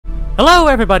Hello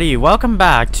everybody, welcome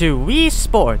back to Wii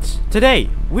Sports. Today,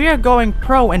 we are going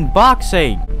pro in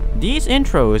boxing. These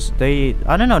intros,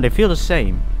 I don't know, they feel the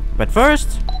same. But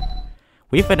first,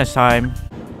 Wii Fitness time.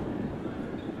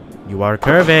 You are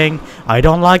curving. I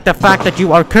don't like the fact that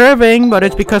you are curving, but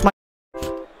it's because my...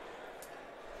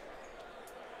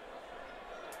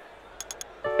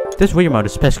 This Wii remote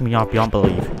is pissing me off beyond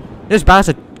belief. This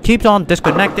bastard keeps on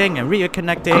disconnecting and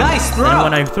reconnecting. Nice throw. And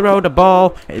when I throw the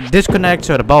ball, it disconnects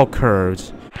so the ball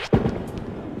curves.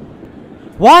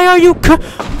 Why are you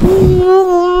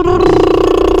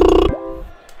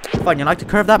Fine, you like to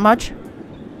curve that much?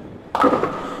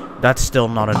 That's still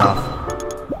not enough.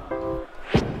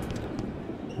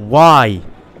 Why?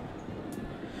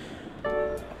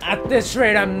 At this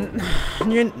rate,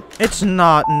 it's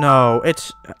not, no.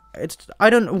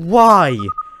 Why?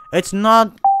 It's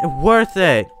not worth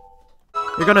it.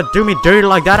 You're gonna do me dirty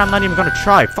like that? I'm not even gonna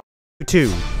try. F you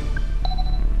too.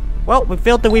 Well, we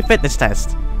failed the Wii Fitness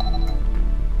test.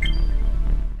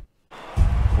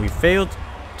 We failed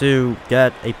to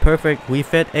get a perfect Wii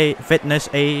Fitness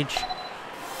age.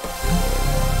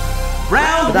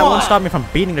 Round but that won't stop me from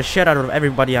beating the shit out of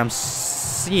everybody I'm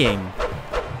seeing.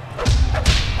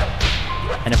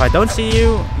 And if I don't see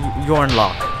you, you're in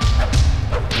luck.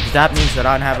 Because that means that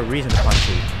I don't have a reason to punch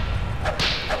you.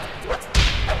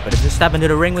 But if you step into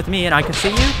the ring with me and I can see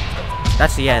you,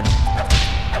 that's the end.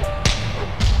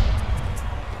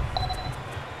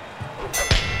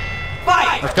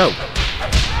 Fight! Let's go.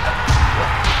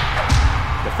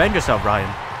 Defend yourself, Ryan.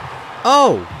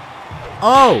 Oh!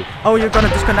 Oh! Oh, you're gonna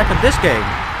disconnect in this game.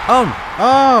 Oh!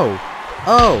 Oh!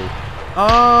 Oh!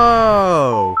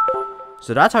 Oh!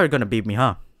 So that's how you're gonna beat me,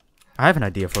 huh? I have an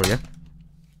idea for you.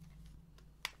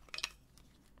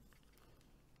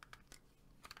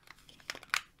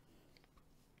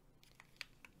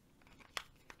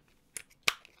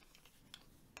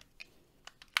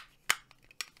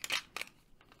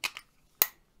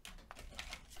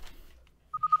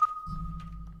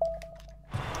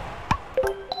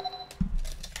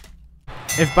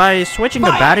 If by switching the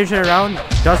batteries around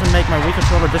doesn't make my Wii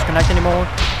controller disconnect anymore,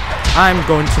 I'm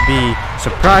going to be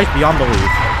surprised beyond belief.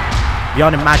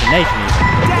 Beyond imagination even.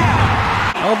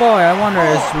 Oh boy, I wonder,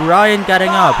 is Ryan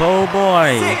getting up? Oh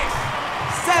boy. 6,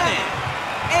 7,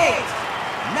 8,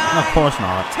 9, of course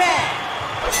not. 10.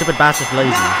 Stupid bastard's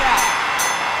lazy.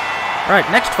 Alright,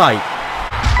 next fight.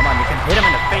 Come on, you can hit him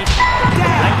in the face.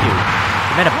 Thank you.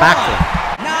 You made a backflip.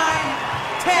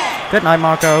 9, 10. Good night,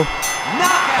 Marco.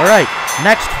 Alright.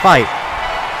 Next fight.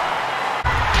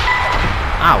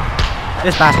 Ow.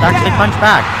 This bastard actually punched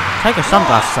back. Take your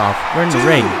sunglasses off. We're in the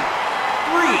ring.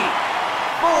 3,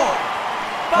 4,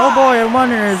 5, oh boy, I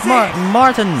wonder is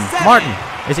Martin.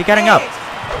 Is he getting up?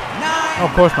 9,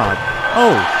 oh, of course not.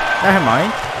 Oh, never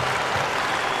mind.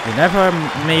 You never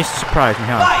surprise me,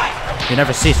 huh? You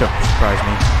never cease to surprise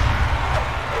me.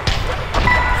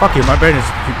 Fuck you, my brain is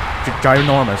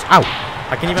ginormous. Ow.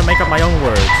 I can even make up my own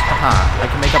words. Haha, I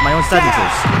can make up my own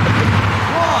sentences.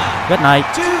 Good night.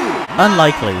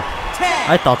 Unlikely.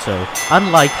 I thought so.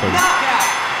 Unlikely.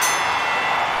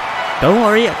 Don't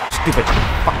worry, stupid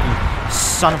fucking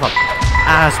son of a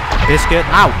ass biscuit.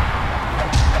 Ow!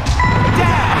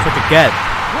 That's what you get.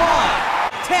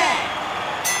 1, 10.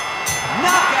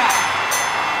 Knockout.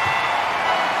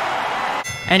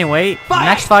 Anyway,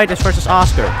 next fight is versus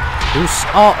Oscar,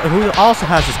 who also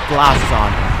has his glasses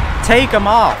on. Take him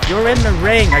off. You're in the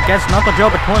ring against Knuckle Joe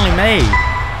BPM.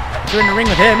 If you're in the ring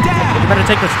with him, you better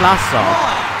take those glasses off.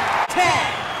 10.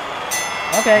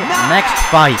 Okay, next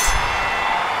fight.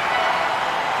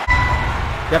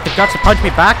 You have the guts to punch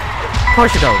me back? Of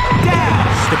course you don't.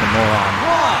 Stupid moron.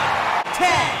 1, 10.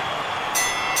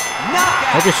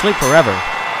 Knockout. Hope you sleep forever.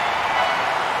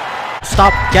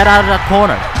 Stop. Get out of that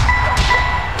corner.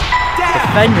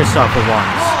 Defend yourself for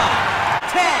once.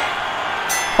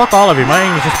 Fuck all of you, my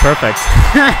English is perfect.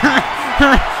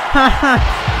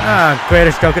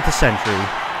 Greatest joke of the century.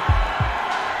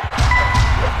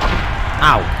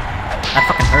 Ow. That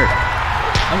fucking hurt.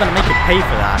 I'm gonna make you pay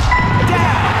for that.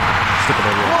 Stupid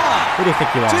idiot. Who do you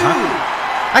think you are,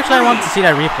 huh? Actually, I want to see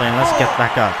that replay and let's get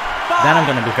back up. Then I'm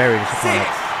gonna be very disappointed.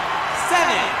 6, 7,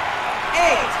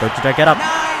 8. Don't you dare get up. 9,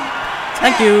 10.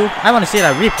 Thank you. I want to see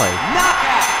that replay.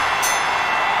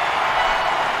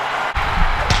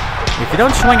 If you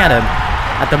don't swing at him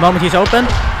at the moment he's open,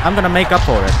 I'm gonna make up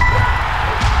for it.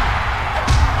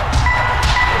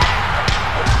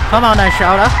 Come on now,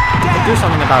 Shouter. Do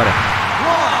something about it.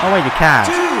 Oh wait, you can't.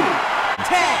 2,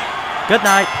 10. Good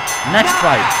night. Next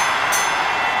fight.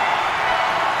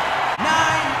 9,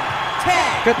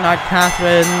 10. Good night,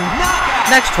 Catherine.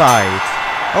 Next fight.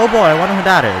 Oh boy, I wonder who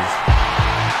that is.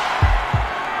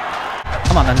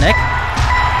 Come on, then, Nick.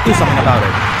 Do something about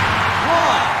it.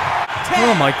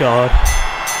 Oh my god.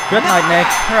 Good night, Nick.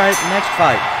 Alright, next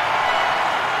fight.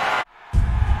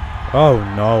 Oh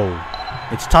no.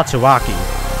 It's Tatsuaki.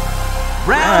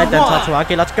 Alright then,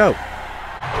 Tatsuaki, let's go.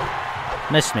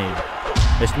 Miss me.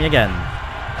 Miss me again.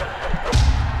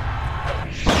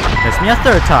 Miss me a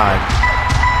third time.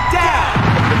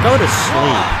 Go to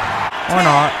sleep. Or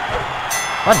not.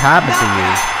 What happened to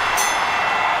you?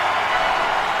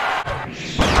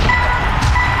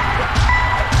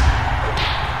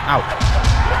 Ow.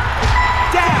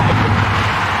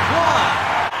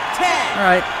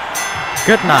 Alright.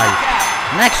 Good night.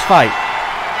 Next fight.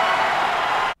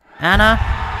 Anna?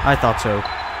 I thought so.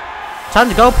 Time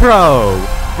to go pro.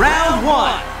 Round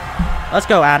 1. Let's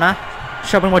go, Anna.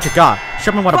 Show me what you got.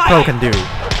 Show me what a pro can do.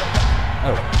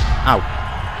 Oh. Ow.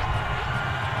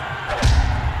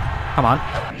 Come on.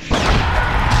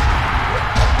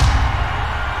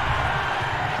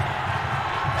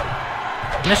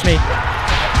 Miss me.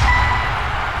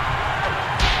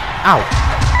 Ow.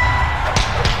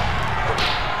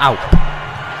 Ow.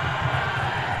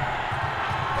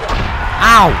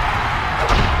 Ow.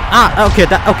 Ah, okay,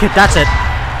 that's it.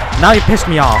 Now you pissed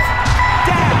me off.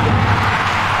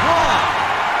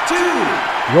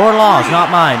 Your loss,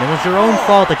 not mine. It was your own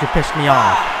fault that you pissed me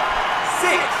off.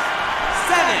 6,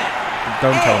 7.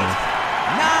 Don't tell me.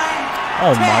 9.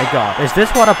 Oh my god. Is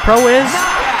this what a pro is?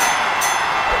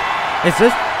 Is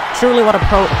this truly what a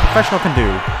professional can do?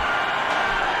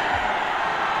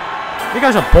 You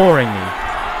guys are boring me.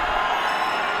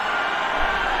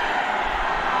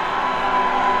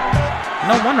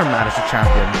 No wonder Matt is a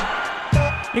champion.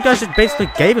 You guys just basically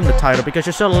gave him the title because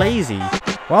you're so lazy.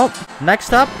 Well,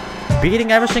 next up,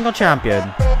 beating every single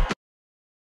champion.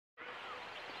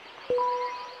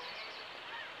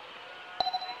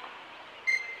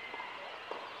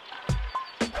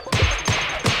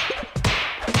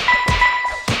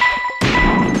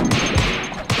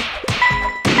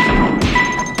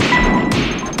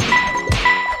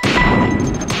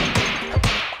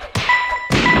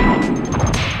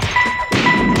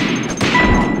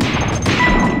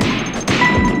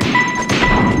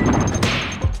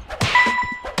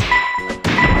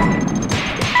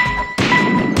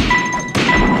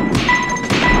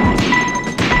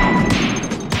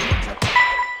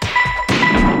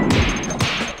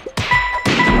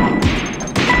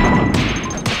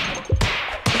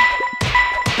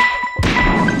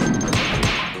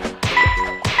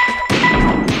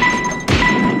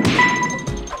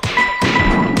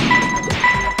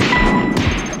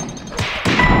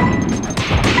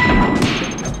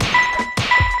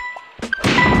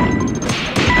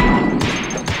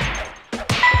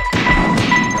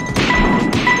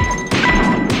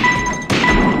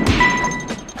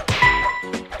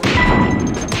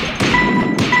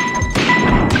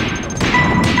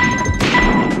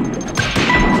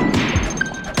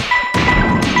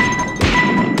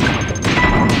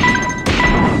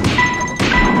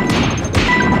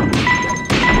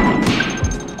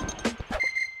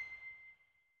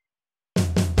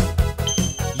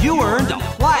 You earned a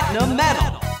platinum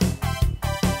medal.